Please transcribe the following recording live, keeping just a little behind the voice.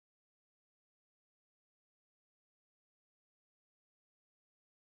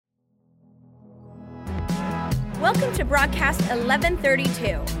Welcome to broadcast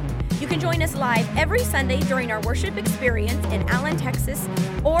 1132. You can join us live every Sunday during our worship experience in Allen, Texas,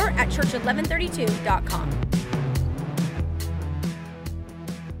 or at church1132.com.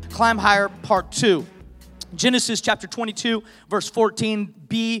 Climb Higher, Part 2. Genesis chapter 22, verse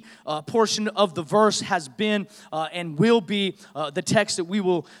 14b, portion of the verse has been and will be the text that we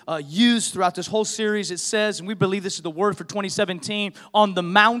will use throughout this whole series. It says, and we believe this is the word for 2017, on the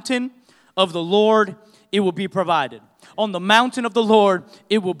mountain of the Lord it will be provided. On the mountain of the Lord,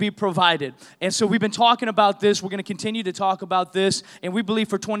 it will be provided. And so we've been talking about this. We're going to continue to talk about this. And we believe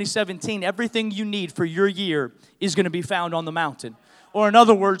for 2017, everything you need for your year is going to be found on the mountain. Or in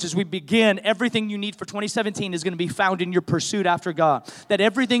other words, as we begin, everything you need for 2017 is going to be found in your pursuit after God. That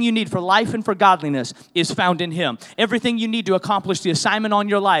everything you need for life and for godliness is found in Him. Everything you need to accomplish the assignment on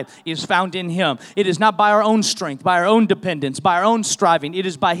your life is found in Him. It is not by our own strength, by our own dependence, by our own striving. It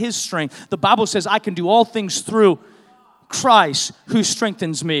is by His strength. The Bible says, I can do all things through Christ who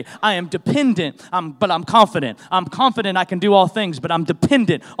strengthens me. I am dependent, but I'm confident. I'm confident I can do all things, but I'm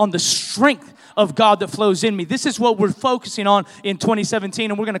dependent on the strength of God that flows in me. This is what we're focusing on in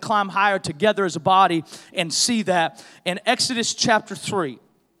 2017, and we're going to climb higher together as a body and see that. And Exodus chapter 3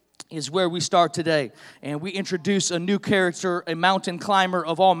 is where we start today. And we introduce a new character, a mountain climber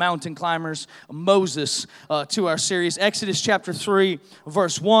of all mountain climbers, Moses, to our series. Exodus chapter 3,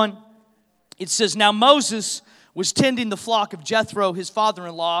 verse 1. It says, Now Moses was tending the flock of Jethro, his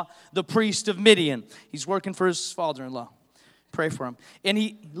father-in-law, the priest of Midian. He's working for his father-in-law. Pray for him. And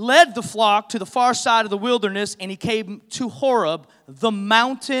he led the flock to the far side of the wilderness, and he came to Horeb, the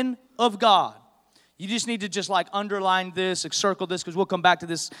mountain of God. You just need to underline this, circle this, because we'll come back to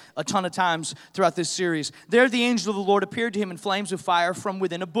this a ton of times throughout this series. There the angel of the Lord appeared to him in flames of fire from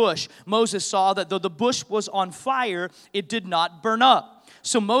within a bush. Moses saw that though the bush was on fire, it did not burn up.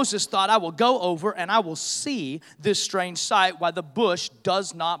 So Moses thought, I will go over and I will see this strange sight, why the bush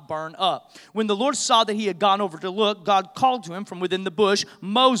does not burn up. When the Lord saw that he had gone over to look, God called to him from within the bush,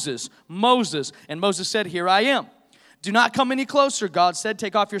 Moses, Moses. And Moses said, Here I am. Do not come any closer, God said.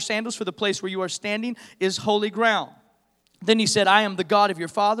 Take off your sandals, for the place where you are standing is holy ground. Then he said, I am the God of your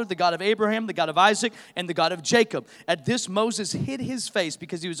father, the God of Abraham, the God of Isaac, and the God of Jacob. At this, Moses hid his face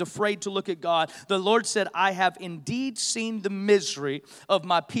because he was afraid to look at God. The Lord said, I have indeed seen the misery of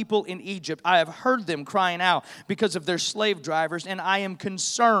my people in Egypt. I have heard them crying out because of their slave drivers, and I am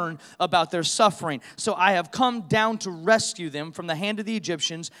concerned about their suffering. So I have come down to rescue them from the hand of the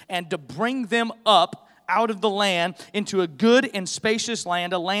Egyptians and to bring them up out of the land into a good and spacious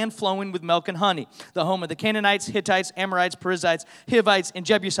land, a land flowing with milk and honey, the home of the Canaanites, Hittites, Amorites, Perizzites, Hivites, and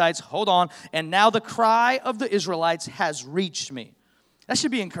Jebusites. Hold on. And now the cry of the Israelites has reached me. That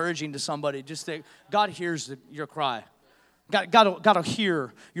should be encouraging to somebody. Just think, God hears your cry. God will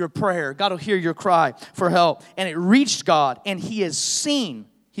hear your prayer. God will hear your cry for help. And it reached God, and He has seen.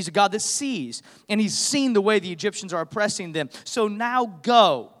 He's a God that sees. And He's seen the way the Egyptians are oppressing them. So now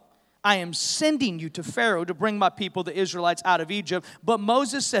go. I am sending you to Pharaoh to bring my people, the Israelites, out of Egypt. But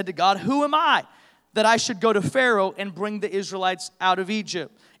Moses said to God, Who am I that I should go to Pharaoh and bring the Israelites out of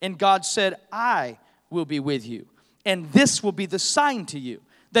Egypt? And God said, I will be with you. And this will be the sign to you,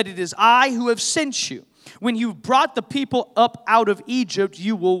 that it is I who have sent you. When you've brought the people up out of Egypt,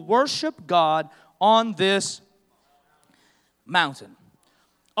 you will worship God on this mountain.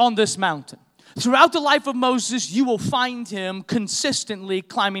 On this mountain. Throughout the life of Moses, you will find him consistently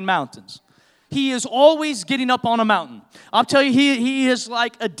climbing mountains. He is always getting up on a mountain. I'll tell you, he is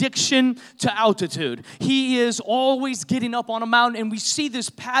like addiction to altitude. He is always getting up on a mountain, and we see this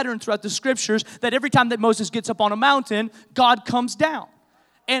pattern throughout the scriptures that every time that Moses gets up on a mountain, God comes down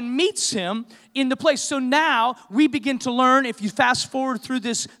and meets him in the place. So now we begin to learn, if you fast forward through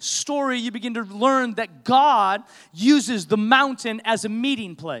this story, you begin to learn that God uses the mountain as a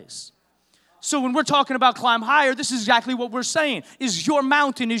meeting place. So when we're talking about climb higher, this is exactly what we're saying, is your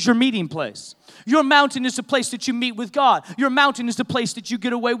mountain is your meeting place. Your mountain is the place that you meet with God. Your mountain is the place that you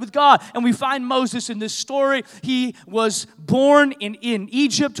get away with God. And we find Moses in this story. He was born in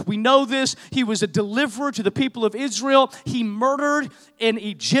Egypt. We know this. He was a deliverer to the people of Israel. He murdered an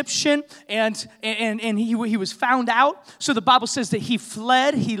Egyptian, and he was found out. So the Bible says that he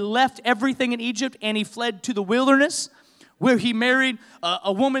fled. He left everything in Egypt, and he fled to the wilderness, where he married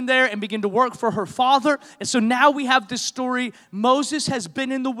a woman there and began to work for her father. And so now we have this story. Moses has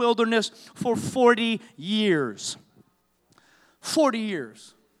been in the wilderness for 40 years. 40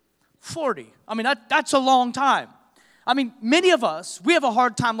 years. 40. I mean, that's a long time. I mean, many of us, we have a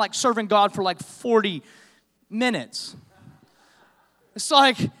hard time serving God for 40 minutes. It's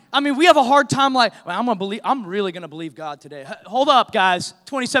like, we have a hard time well, I'm really going to believe God today. Hold up, guys.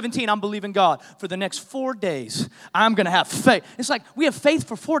 2017, I'm believing God. For the next 4 days, I'm going to have faith. It's like, we have faith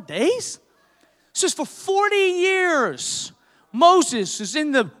for 4 days? It says for 40 years, Moses is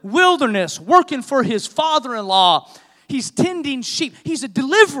in the wilderness working for his father-in-law. He's tending sheep. He's a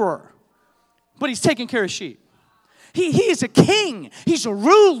deliverer, but he's taking care of sheep. He is a king. He's a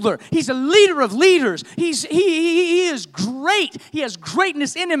ruler. He's a leader of leaders. He is great. He has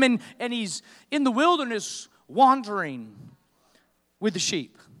greatness in him, and he's in the wilderness wandering with the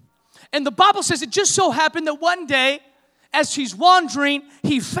sheep. And the Bible says it just so happened that one day, as he's wandering,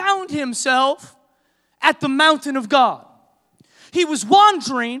 he found himself at the mountain of God. He was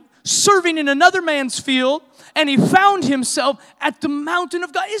wandering, serving in another man's field, and he found himself at the mountain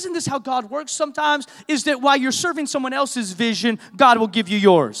of God. Isn't this how God works sometimes? Is that while you're serving someone else's vision, God will give you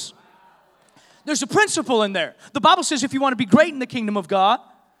yours. There's a principle in there. The Bible says if you want to be great in the kingdom of God,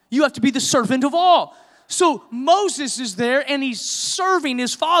 you have to be the servant of all. So Moses is there, and he's serving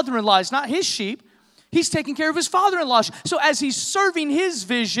his father-in-law. It's not his sheep. He's taking care of his father-in-law. So as he's serving his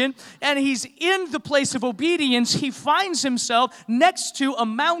vision and he's in the place of obedience, he finds himself next to a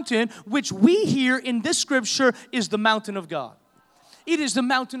mountain, which we hear in this scripture is the mountain of God. It is the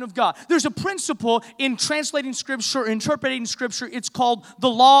mountain of God. There's a principle in translating scripture, interpreting scripture. It's called the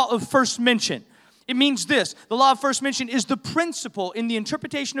law of first mention. It means this. The law of first mention is the principle in the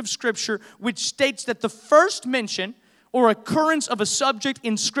interpretation of scripture which states that the first mention or occurrence of a subject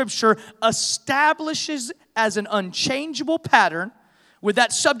in Scripture establishes as an unchangeable pattern, with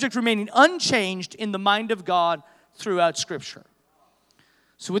that subject remaining unchanged in the mind of God throughout Scripture.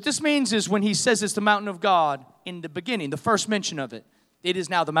 So what this means is when he says it's the mountain of God in the beginning, the first mention of it, it is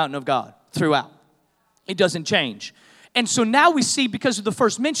now the mountain of God throughout. It doesn't change. And so now we see, because of the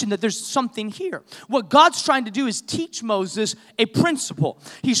first mention, that there's something here. What God's trying to do is teach Moses a principle.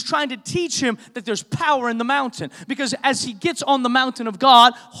 He's trying to teach him that there's power in the mountain. Because as he gets on the mountain of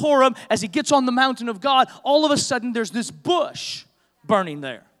God, Horeb, as he gets on the mountain of God, all of a sudden there's this bush burning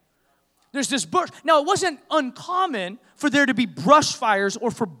there. There's this bush. Now, it wasn't uncommon for there to be brush fires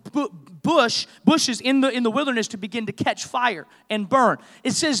or for bushes in the wilderness to begin to catch fire and burn.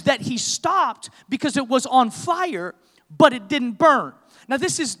 It says that he stopped because it was on fire, but it didn't burn. Now,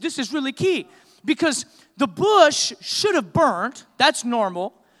 this is really key, because the bush should have burned. That's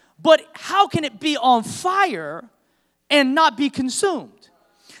normal. But how can it be on fire and not be consumed?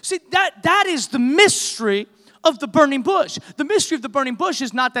 See, that is the mystery of the burning bush. The mystery of the burning bush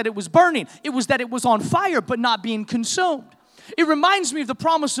is not that it was burning. It was that it was on fire but not being consumed. It reminds me of the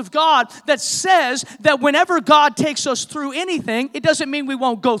promise of God that says that whenever God takes us through anything, it doesn't mean we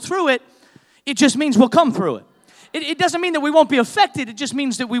won't go through it. It just means we'll come through it. It doesn't mean that we won't be affected. It just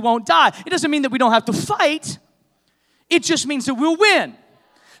means that we won't die. It doesn't mean that we don't have to fight. It just means that we'll win.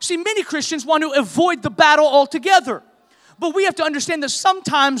 See, many Christians want to avoid the battle altogether. But we have to understand that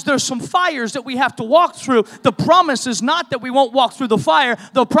sometimes there's some fires that we have to walk through. The promise is not that we won't walk through the fire.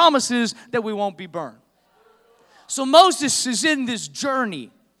 The promise is that we won't be burned. So Moses is in this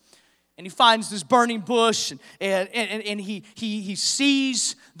journey, and he finds this burning bush, and he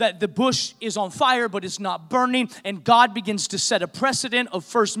sees that the bush is on fire, but it's not burning. And God begins to set a precedent of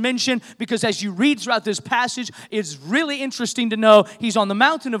first mention, because as you read throughout this passage, it's really interesting to know he's on the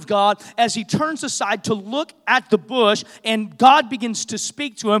mountain of God. As he turns aside to look at the bush, and God begins to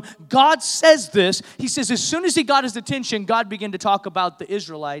speak to him, God says this. He says, as soon as he got his attention, God began to talk about the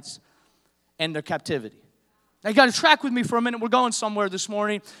Israelites and their captivity. Now, you got to track with me for a minute. We're going somewhere this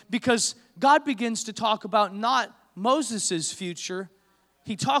morning, because God begins to talk about not Moses' future.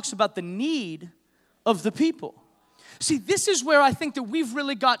 He talks about the need of the people. See, this is where I think that we've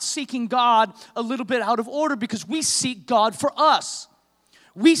really got seeking God a little bit out of order, because we seek God for us.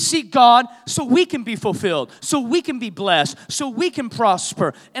 We seek God so we can be fulfilled, so we can be blessed, so we can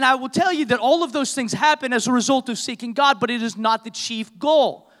prosper. And I will tell you that all of those things happen as a result of seeking God, but it is not the chief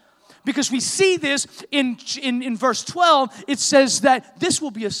goal. Because we see this in verse 12, it says that this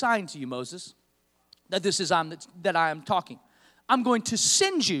will be a sign to you, Moses, that this is that I am talking. I'm going to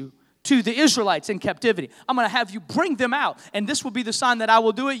send you to the Israelites in captivity. I'm going to have you bring them out, and this will be the sign that I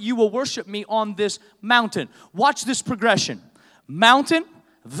will do it. You will worship me on this mountain. Watch this progression. Mountain,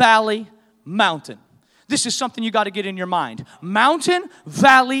 valley, mountain. This is something you got to get in your mind. Mountain,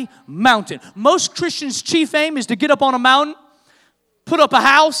 valley, mountain. Most Christians' chief aim is to get up on a mountain, put up a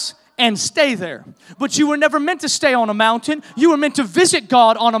house, and stay there. But you were never meant to stay on a mountain. You were meant to visit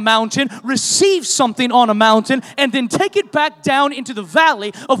God on a mountain, receive something on a mountain, and then take it back down into the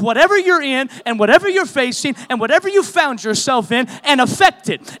valley of whatever you're in and whatever you're facing and whatever you found yourself in, and affect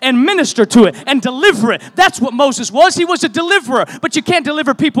it and minister to it and deliver it. That's what Moses was. He was a deliverer. But you can't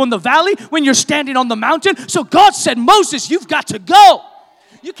deliver people in the valley when you're standing on the mountain. So God said, Moses, you've got to go.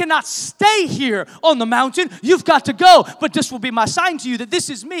 You cannot stay here on the mountain. You've got to go. But this will be my sign to you that this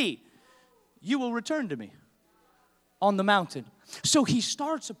is me. You will return to me on the mountain. So he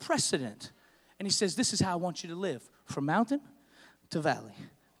starts a precedent. And he says, this is how I want you to live. From mountain to valley.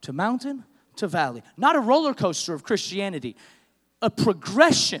 To mountain to valley. Not a roller coaster of Christianity. A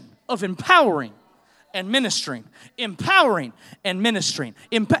progression of empowering and ministering. Empowering and ministering.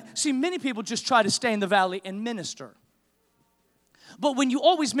 See, many people just try to stay in the valley and minister. But when you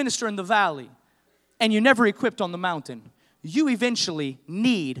always minister in the valley and you're never equipped on the mountain, you eventually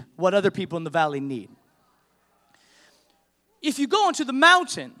need what other people in the valley need. If you go onto the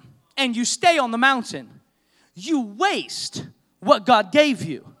mountain and you stay on the mountain, you waste what God gave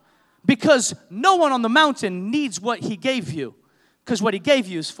you, because no one on the mountain needs what he gave you, because what he gave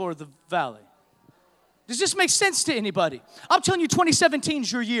you is for the valley. Does this make sense to anybody? I'm telling you, 2017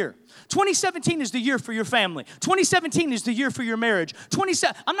 is your year. 2017 is the year for your family. 2017 is the year for your marriage.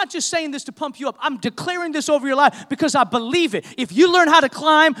 I'm not just saying this to pump you up. I'm declaring this over your life because I believe it. If you learn how to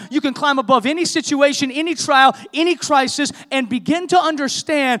climb, you can climb above any situation, any trial, any crisis, and begin to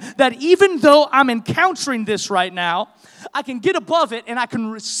understand that even though I'm encountering this right now, I can get above it and I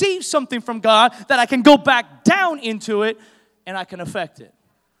can receive something from God, that I can go back down into it and I can affect it.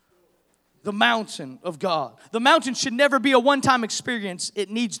 The mountain of God. The mountain should never be a one-time experience.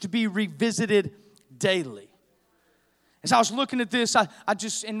 It needs to be revisited daily. As I was looking at this,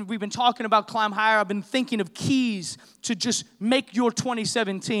 and we've been talking about Climb Higher, I've been thinking of keys to just make your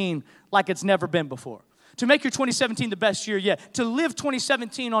 2017 like it's never been before. To make your 2017 the best year yet. To live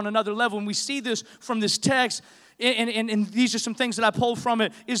 2017 on another level. And we see this from this text, and these are some things that I pulled from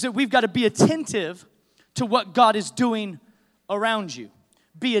it, is that we've got to be attentive to what God is doing around you.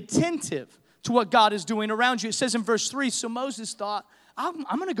 Be attentive to what God is doing around you. It says in verse 3, so Moses thought, I'm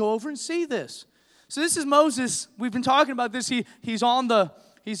going to go over and see this. So this is Moses. We've been talking about this. He's in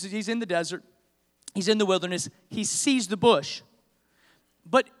the desert. He's in the wilderness. He sees the bush.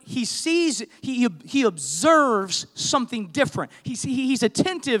 But he observes something different. He's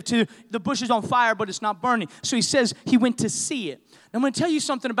attentive to the bush is on fire, but it's not burning. So he says he went to see it. Now I'm going to tell you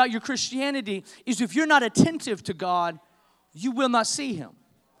something about your Christianity, is if you're not attentive to God, you will not see him.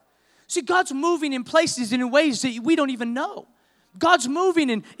 See, God's moving in places and in ways that we don't even know. God's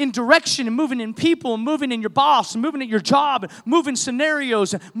moving in direction and moving in people and moving in your boss and moving at your job and moving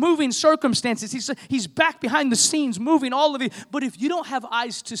scenarios and moving circumstances. He's back behind the scenes moving all of it. But if you don't have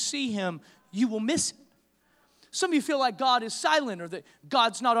eyes to see him, you will miss it. Some of you feel like God is silent, or that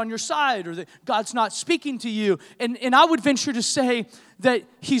God's not on your side, or that God's not speaking to you. And I would venture to say that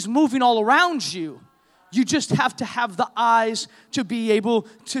he's moving all around you. You just have to have the eyes to be able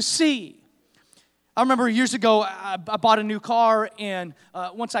to see. I remember years ago, I bought a new car, and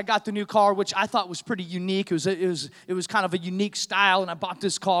once I got the new car, which I thought was pretty unique, it was kind of a unique style, and I bought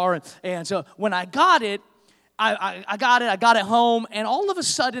this car, and so when I got it, I got it home, and all of a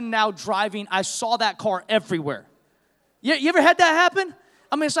sudden now driving, I saw that car everywhere. You ever had that happen?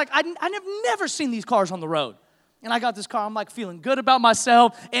 I mean, it's like I've never seen these cars on the road. And I got this car, I'm like feeling good about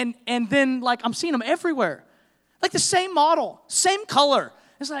myself, and then like I'm seeing them everywhere. Like the same model, same color.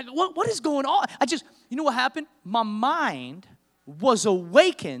 It's like, what is going on? You know what happened? My mind was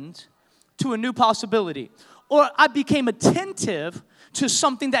awakened to a new possibility. Or I became attentive to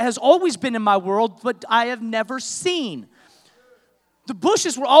something that has always been in my world, but I have never seen. The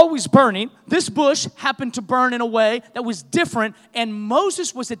bushes were always burning. This bush happened to burn in a way that was different, and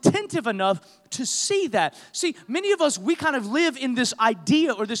Moses was attentive enough to see that. See, many of us, we kind of live in this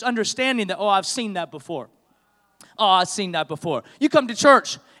idea or this understanding that, I've seen that before. I've seen that before. You come to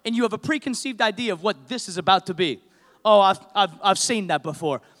church, and you have a preconceived idea of what this is about to be. I've seen that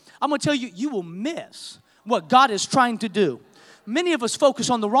before. I'm going to tell you, you will miss what God is trying to do. Many of us focus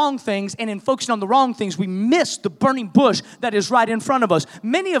on the wrong things, and in focusing on the wrong things, we miss the burning bush that is right in front of us.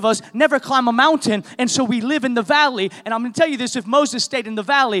 Many of us never climb a mountain, and so we live in the valley. And I'm going to tell you this, if Moses stayed in the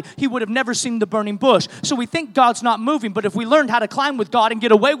valley, he would have never seen the burning bush. So we think God's not moving, but if we learned how to climb with God and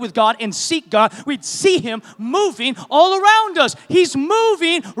get away with God and seek God, we'd see him moving all around us. He's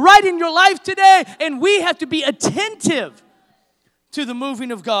moving right in your life today, and we have to be attentive to the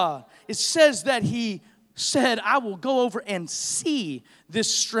moving of God. It says that he said, I will go over and see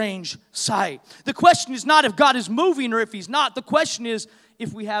this strange sight. The question is not if God is moving or if he's not. The question is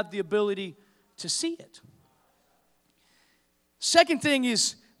if we have the ability to see it. Second thing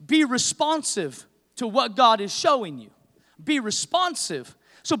is be responsive to what God is showing you. Be responsive.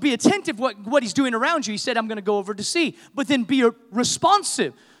 So be attentive what he's doing around you. He said, I'm going to go over to see. But then be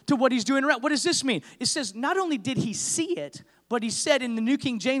responsive to what he's doing around. What does this mean? It says not only did he see it, but he said in the New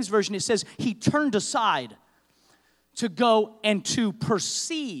King James Version, it says he turned aside to go and to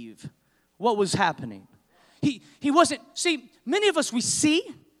perceive what was happening. He wasn't, see, many of us, we see,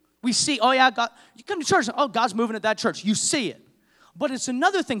 oh yeah, God, you come to church, oh, God's moving at that church. You see it. But it's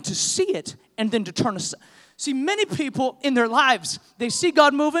another thing to see it and then to turn aside. See, many people in their lives, they see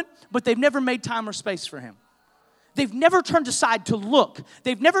God moving, but they've never made time or space for him. They've never turned aside to look.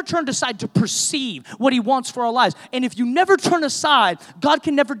 They've never turned aside to perceive what he wants for our lives. And if you never turn aside, God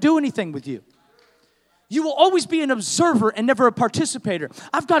can never do anything with you. You will always be an observer and never a participator.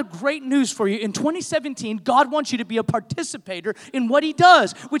 I've got great news for you. In 2017, God wants you to be a participator in what he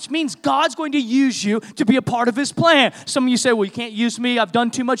does, which means God's going to use you to be a part of his plan. Some of you say, well, you can't use me. I've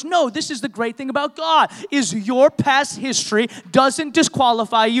done too much. No, this is the great thing about God, is your past history doesn't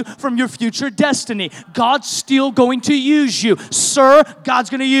disqualify you from your future destiny. God's still going to use you. Sir, God's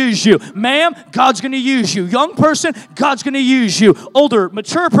going to use you. Ma'am, God's going to use you. Young person, God's going to use you. Older,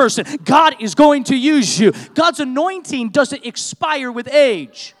 mature person, God is going to use you. God's anointing doesn't expire with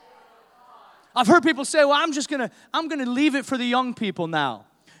age. I've heard people say, well, I'm going to leave it for the young people now.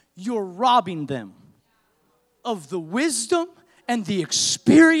 You're robbing them of the wisdom and the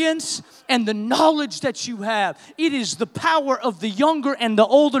experience and the knowledge that you have. It is the power of the younger and the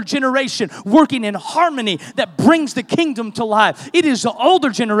older generation working in harmony that brings the kingdom to life. It is the older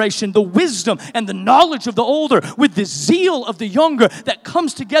generation, the wisdom and the knowledge of the older with the zeal of the younger that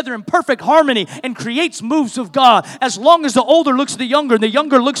comes together in perfect harmony and creates moves of God. As long as the older looks at the younger and the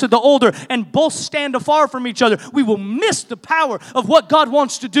younger looks at the older and both stand afar from each other, we will miss the power of what God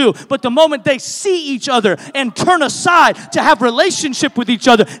wants to do. But the moment they see each other and turn aside to have relationship with each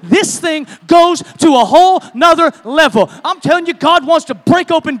other, this thing goes to a whole nother level. I'm telling you, God wants to break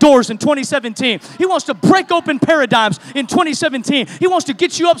open doors in 2017. He wants to break open paradigms in 2017. He wants to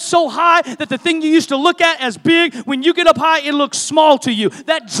get you up so high that the thing you used to look at as big, when you get up high, it looks small to you.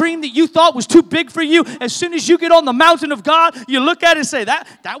 That dream that you thought was too big for you, as soon as you get on the mountain of God, you look at it and say,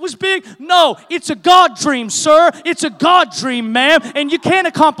 that was big? No, it's a God dream, sir. It's a God dream, ma'am. And you can't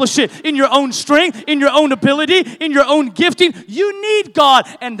accomplish it in your own strength, in your own ability, in your own gifting. You need God,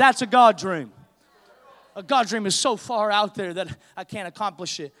 and that's a God dream. A God dream is so far out there that I can't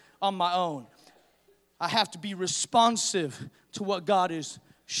accomplish it on my own. I have to be responsive to what God is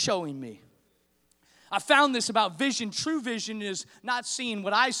showing me. I found this about vision. True vision is not seeing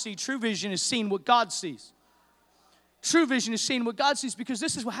what I see. True vision is seeing what God sees. True vision is seeing what God sees, because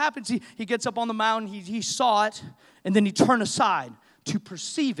this is what happens. He gets up on the mountain, he saw it, and then he turned aside to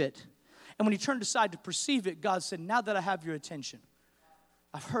perceive it. And when he turned aside to perceive it, God said, now that I have your attention,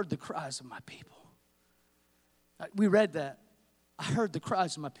 I've heard the cries of my people. We read that. I heard the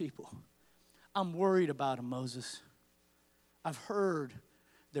cries of my people. I'm worried about them, Moses. I've heard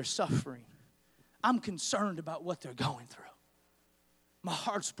their suffering. I'm concerned about what they're going through. My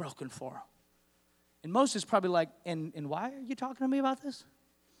heart's broken for them. And Moses is probably like, and why are you talking to me about this?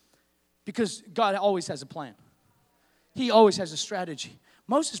 Because God always has a plan. He always has a strategy.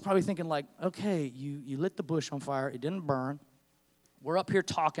 Moses is probably thinking like, okay, you lit the bush on fire. It didn't burn. We're up here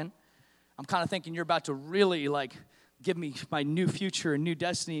talking. I'm kind of thinking you're about to really like give me my new future and new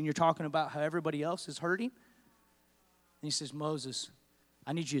destiny, and you're talking about how everybody else is hurting. And he says, Moses,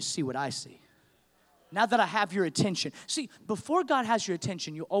 I need you to see what I see. Now that I have your attention. See, before God has your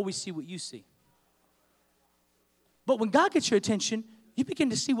attention, you always see what you see. But when God gets your attention, you begin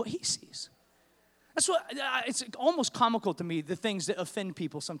to see what he sees. That's what, it's almost comical to me, the things that offend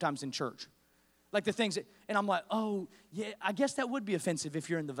people sometimes in church. Like the things that, and I'm like, oh, yeah, I guess that would be offensive if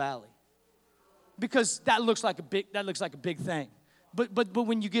you're in the valley. Because that looks like a big thing. But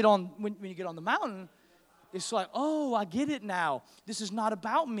when you get on when you get on the mountain, it's like, oh, I get it now. This is not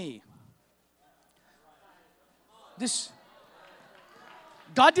about me.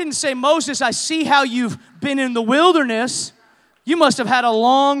 God didn't say, Moses, I see how you've been in the wilderness. You must have had a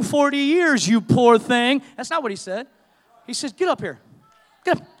long 40 years, you poor thing. That's not what he said. He says, get up here.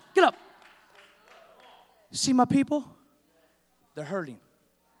 Get up. Get up. See my people? They're hurting.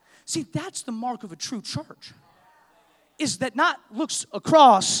 See, that's the mark of a true church. Is that not looks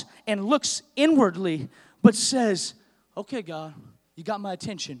across and looks inwardly, but says, okay, God, you got my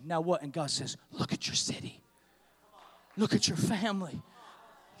attention. Now what? And God says, look at your city. Look at your family.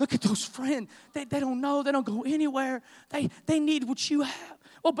 Look at those friends. They don't know. They don't go anywhere. They need what you have.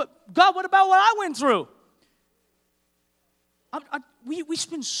 Oh, but God, what about what I went through? we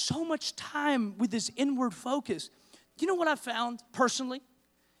spend so much time with this inward focus. You know what I found personally?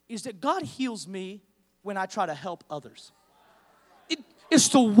 Is that God heals me when I try to help others. It's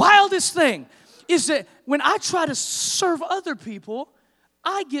the wildest thing, is that when I try to serve other people,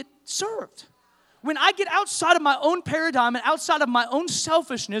 I get served. When I get outside of my own paradigm and outside of my own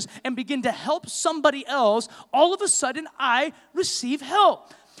selfishness and begin to help somebody else, all of a sudden I receive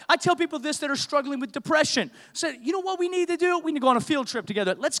help. I tell people this that are struggling with depression. Say, you know what we need to do? We need to go on a field trip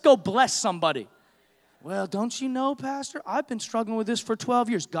together. Let's go bless somebody. Well, don't you know, Pastor? I've been struggling with this for 12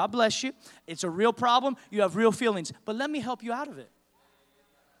 years. God bless you. It's a real problem. You have real feelings. But let me help you out of it.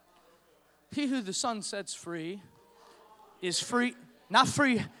 He who the Son sets free is free, not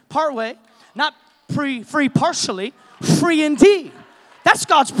free part way, not free partially, free indeed. That's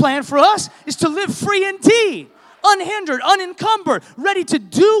God's plan for us, is to live free indeed. Unhindered, unencumbered, ready to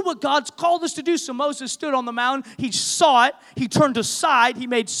do what God's called us to do. So Moses stood on the mountain. He saw it. He turned aside. He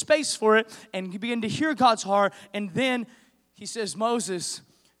made space for it. And he began to hear God's heart. And then he says, Moses,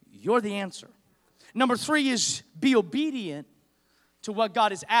 you're the answer. Number 3 is be obedient to what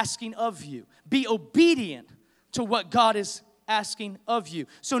God is asking of you. Be obedient to what God is asking of you.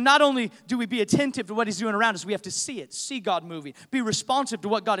 So not only do we be attentive to what he's doing around us, we have to see it, see God moving, be responsive to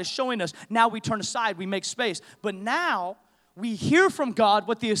what God is showing us. Now we turn aside, we make space. But now we hear from God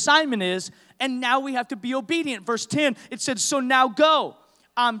what the assignment is, and now we have to be obedient. Verse 10, it said, so now go.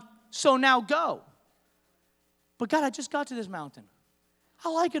 So now go. But God, I just got to this mountain. I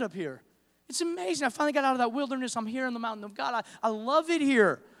like it up here. It's amazing. I finally got out of that wilderness. I'm here in the mountain of God. I love it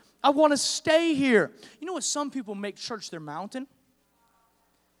here. I want to stay here. You know what? Some people make church their mountain,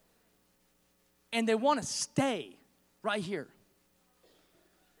 and they want to stay right here.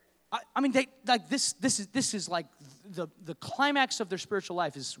 I mean, they like this is like the climax of their spiritual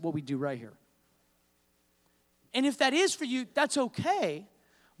life is what we do right here. And if that is for you, that's okay.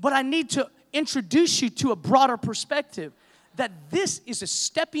 But I need to introduce you to a broader perspective that this is a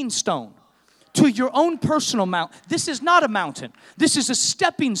stepping stone to your own personal mountain. This is not a mountain. This is a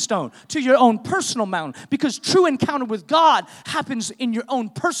stepping stone to your own personal mountain, because true encounter with God happens in your own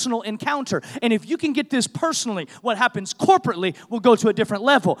personal encounter. And if you can get this personally, what happens corporately will go to a different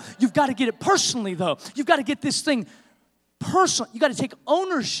level. You've got to get it personally, though. You've got to get this thing personal. You've got to take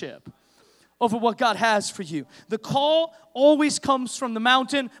ownership over what God has for you. The call always comes from the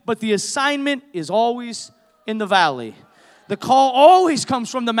mountain, but the assignment is always in the valley. The call always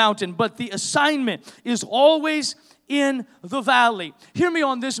comes from the mountain, but the assignment is always in the valley. Hear me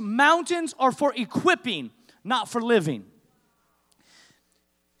on this. Mountains are for equipping, not for living.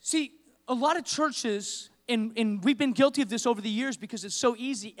 See, a lot of churches, and we've been guilty of this over the years because it's so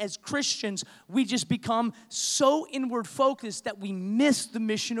easy. As Christians, we just become so inward focused that we miss the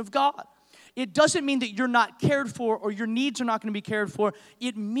mission of God. It doesn't mean that you're not cared for or your needs are not going to be cared for.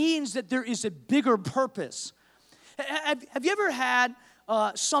 It means that there is a bigger purpose. Have you ever had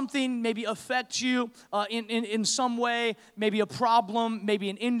something maybe affect you in some way, maybe a problem, maybe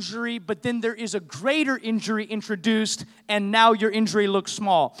an injury, but then there is a greater injury introduced, and now your injury looks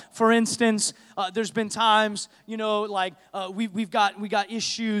small? For instance, there's been times, like we got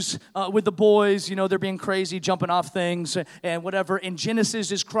issues with the boys. They're being crazy, jumping off things and whatever. And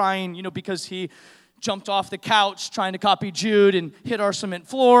Genesis is crying, because he jumped off the couch trying to copy Jude and hit our cement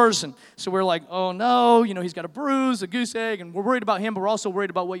floors. And so we're like, oh no, he's got a bruise, a goose egg, and we're worried about him, but we're also worried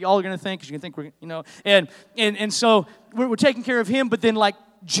about what y'all are going to think, because you can think we're, and so we're taking care of him, but then like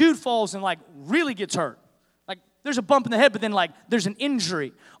Jude falls and like really gets hurt. Like there's a bump in the head, but then like there's an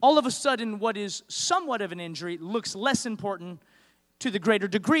injury. All of a sudden, what is somewhat of an injury looks less important to the greater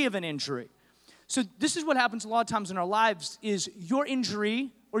degree of an injury. So this is what happens a lot of times in our lives, is your injury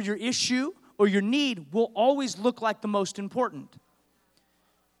or your issue or your need will always look like the most important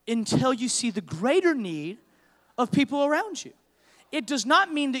until you see the greater need of people around you. It does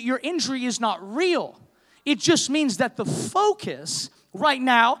not mean that your injury is not real. It just means that the focus right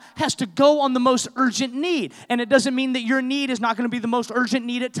now has to go on the most urgent need. And it doesn't mean that your need is not going to be the most urgent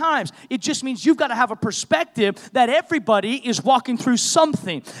need at times. It just means you've got to have a perspective that everybody is walking through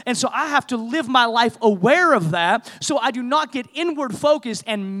something. And so I have to live my life aware of that, so I do not get inward focused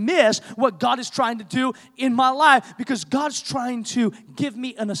and miss what God is trying to do in my life, because God's trying to give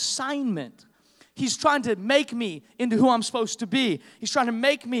me an assignment. He's trying to make me into who I'm supposed to be. He's trying to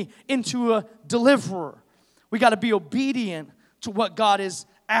make me into a deliverer. We got to be obedient to what God is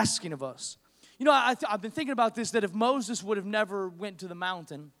asking of us. I've been thinking about this, that if Moses would have never went to the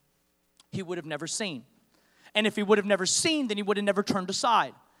mountain, he would have never seen. And if he would have never seen, then he would have never turned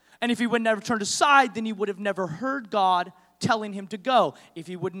aside. And if he would have never turned aside, then he would have never heard God telling him to go. If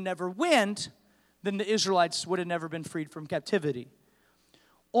he would have never went, then the Israelites would have never been freed from captivity.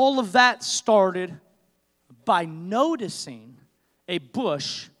 All of that started by noticing a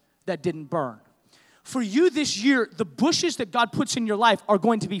bush that didn't burn. For you this year, the bushes that God puts in your life are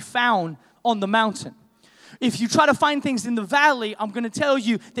going to be found on the mountain. If you try to find things in the valley, I'm going to tell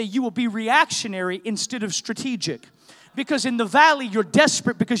you that you will be reactionary instead of strategic. Because in the valley, you're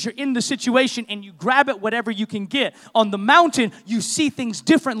desperate because you're in the situation and you grab at whatever you can get. On the mountain, you see things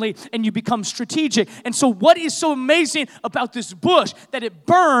differently and you become strategic. And so what is so amazing about this bush? That it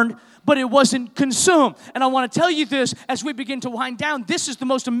burned, but it wasn't consumed. And I want to tell you this as we begin to wind down. This is the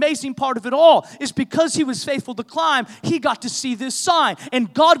most amazing part of it all. Is because he was faithful to climb, he got to see this sign.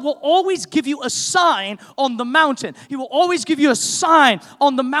 And God will always give you a sign on the mountain. He will always give you a sign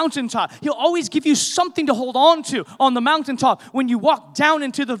on the mountaintop. He'll always give you something to hold on to on the mountaintop when you walk down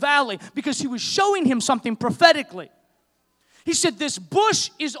into the valley, because he was showing him something prophetically. He said, this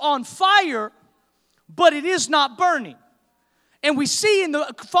bush is on fire, but it is not burning. And we see in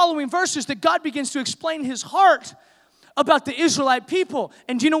the following verses that God begins to explain his heart about the Israelite people.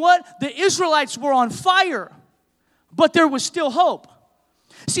 And do you know what? The Israelites were on fire, but there was still hope.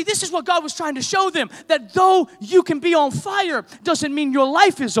 See, this is what God was trying to show them, that though you can be on fire, doesn't mean your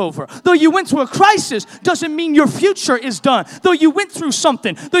life is over. Though you went through a crisis, doesn't mean your future is done. Though you went through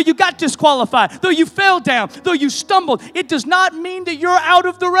something, though you got disqualified, though you fell down, though you stumbled, it does not mean that you're out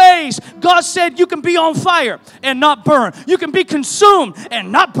of the race. God said you can be on fire and not burn. You can be consumed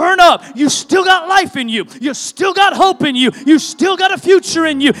and not burn up. You still got life in you. You still got hope in you. You still got a future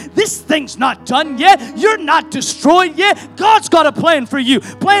in you. This thing's not done yet. You're not destroyed yet. God's got a plan for you.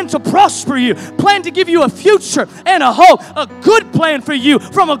 Plan to prosper you, plan to give you a future and a hope, a good plan for you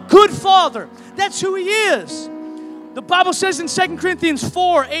from a good Father. That's who he is. The Bible says in 2 Corinthians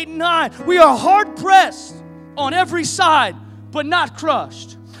 4, 8 and 9, we are hard pressed on every side, but not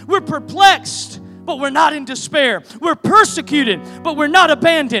crushed. We're perplexed, but we're not in despair. We're persecuted, but we're not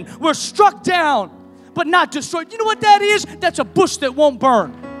abandoned. We're struck down, but not destroyed. You know what that is? That's a bush that won't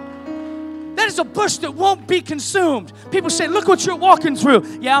burn. That is a bush that won't be consumed. People say, look what you're walking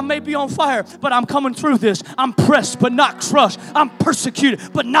through. Yeah, I may be on fire, but I'm coming through this. I'm pressed, but not crushed. I'm persecuted,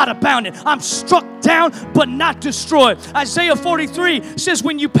 but not abounded. I'm struck down, but not destroyed. Isaiah 43 says,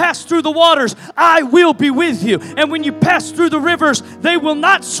 when you pass through the waters, I will be with you. And when you pass through the rivers, they will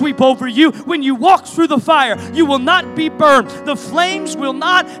not sweep over you. When you walk through the fire, you will not be burned. The flames will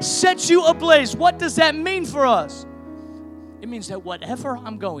not set you ablaze. What does that mean for us? It means that whatever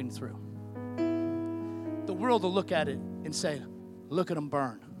I'm going through, the world will look at it and say, look at them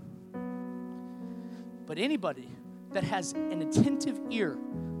burn. But anybody that has an attentive ear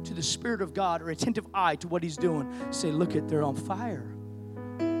to the Spirit of God or attentive eye to what he's doing, say, look at, they're on fire,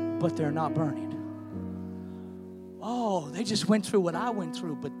 but they're not burning. Oh, they just went through what I went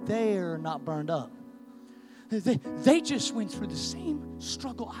through, but they're not burned up. They just went through the same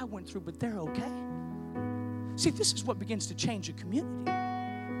struggle I went through, but they're okay. See, this is what begins to change a community.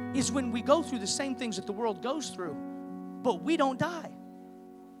 Is when we go through the same things that the world goes through, but we don't die.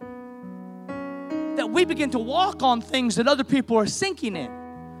 That we begin to walk on things that other people are sinking in.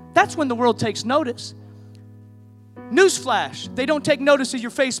 That's when the world takes notice. Newsflash, they don't take notice of your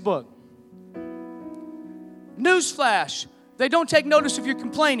Facebook. Newsflash, they don't take notice of your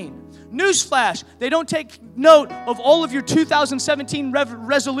complaining. Newsflash, they don't take note of all of your 2017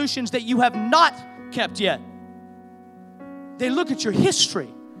 resolutions that you have not kept yet. They look at your history,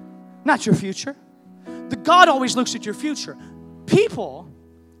 not your future. The God always looks at your future. People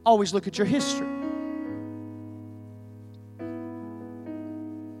always look at your history.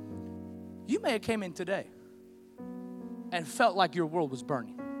 You may have came in today and felt like your world was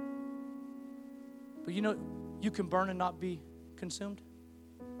burning. But you know, you can burn and not be consumed.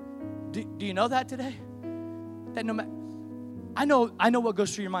 Do you know that today? That no matter, I know what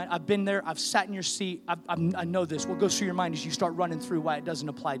goes through your mind. I've been there. I've sat in your seat. I know this. What goes through your mind is you start running through why it doesn't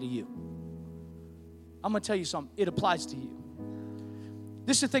apply to you. I'm going to tell you something. It applies to you.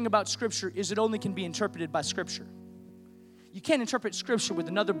 This is the thing about Scripture, is it only can be interpreted by Scripture. You can't interpret Scripture with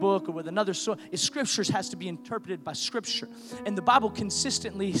another book or with another source. Scriptures has to be interpreted by Scripture. And the Bible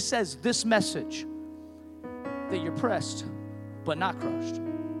consistently says this message, that you're pressed, but not crushed.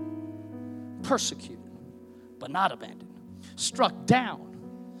 Persecuted, but not abandoned. Struck down,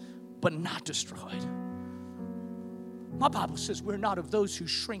 but not destroyed. My Bible says we're not of those who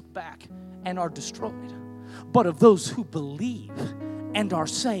shrink back and are destroyed, but of those who believe and are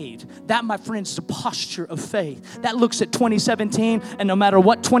saved. That, my friends, is a posture of faith. That looks at 2017, and no matter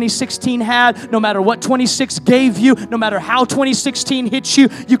what 2016 had, no matter what 26 gave you, no matter how 2016 hits you,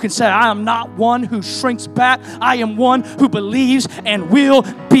 you can say, I am not one who shrinks back. I am one who believes and will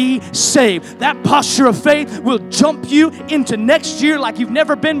be saved. That posture of faith will jump you into next year like you've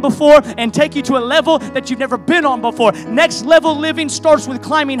never been before and take you to a level that you've never been on before. Next level living starts with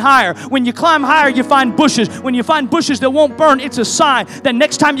climbing higher. When you climb higher, you find bushes. When you find bushes that won't burn, it's a sign that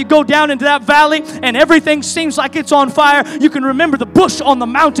next time you go down into that valley and everything seems like it's on fire, you can remember the bush on the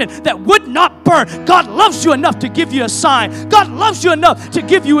mountain that would not burn. God loves you enough to give you a sign. God loves you enough to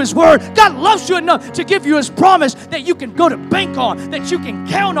give you His word. God loves you enough to give you His promise that you can go to bank on, that you can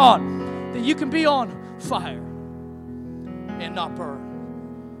count on, that you can be on fire and not burn.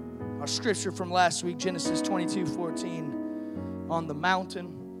 Our scripture from last week, Genesis 22:14, on the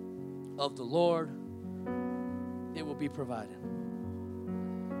mountain of the Lord, it will be provided.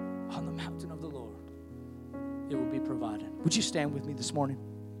 On the mountain of the Lord, it will be provided. Would you stand with me this morning?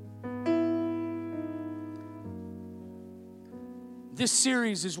 This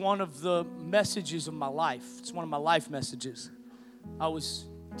series is one of the messages of my life. It's one of my life messages. I was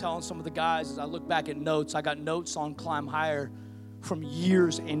telling some of the guys as I look back at notes, I got notes on Climb Higher from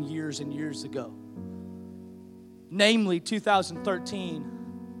years and years and years ago. Namely, 2013,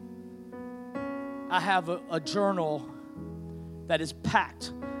 I have a journal that is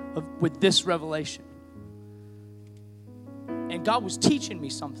packed with this revelation. And God was teaching me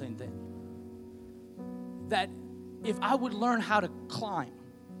something then. That if I would learn how to climb,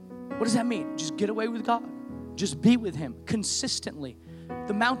 what does that mean? Just get away with God. Just be with Him consistently.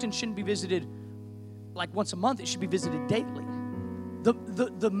 The mountain shouldn't be visited like once a month. It should be visited daily.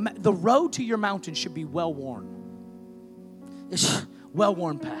 The road to your mountain should be well-worn. It's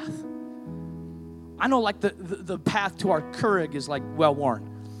well-worn path. I know like the path to our Keurig is like well-worn.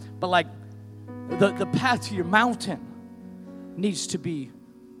 But like the path to your mountain needs to be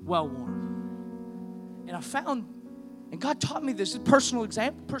well-worn. And I found, and God taught me this, personal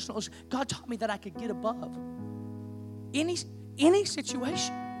example, God taught me that I could get above any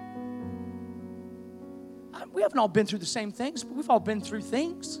situation. We haven't all been through the same things, but we've all been through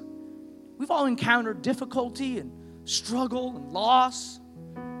things. We've all encountered difficulty and struggle and loss,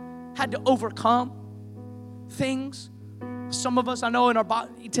 had to overcome things. Some of us, I know in our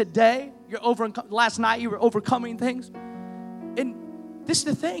body today, last night you were overcoming things. And this is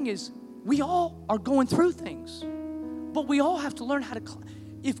the thing is, we all are going through things. But we all have to learn how to climb.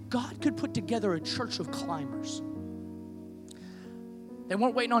 If God could put together a church of climbers, they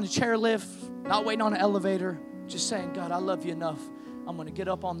weren't waiting on a chairlift, not waiting on an elevator, just saying, God, I love you enough. I'm going to get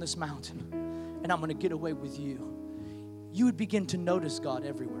up on this mountain and I'm going to get away with you. You would begin to notice God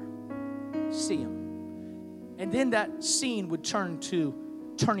everywhere. See Him. And then that scene would turn to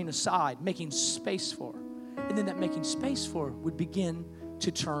turning aside, making space for. And then that making space for would begin to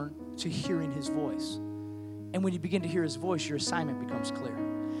turn to hearing His voice. And when you begin to hear His voice, your assignment becomes clear.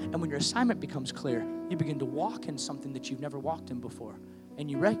 And when your assignment becomes clear, you begin to walk in something that you've never walked in before. And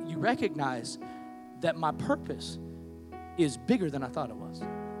you recognize that my purpose is bigger than I thought it was.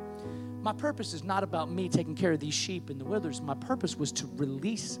 My purpose is not about me taking care of these sheep in the wilderness. My purpose was to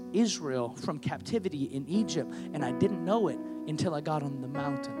release Israel from captivity in Egypt. And I didn't know it until I got on the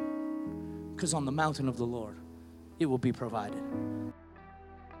mountain. Because on the mountain of the Lord, it will be provided.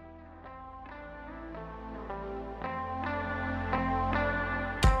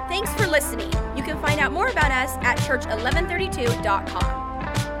 Thanks for listening. You can find out more about us at church1132.com.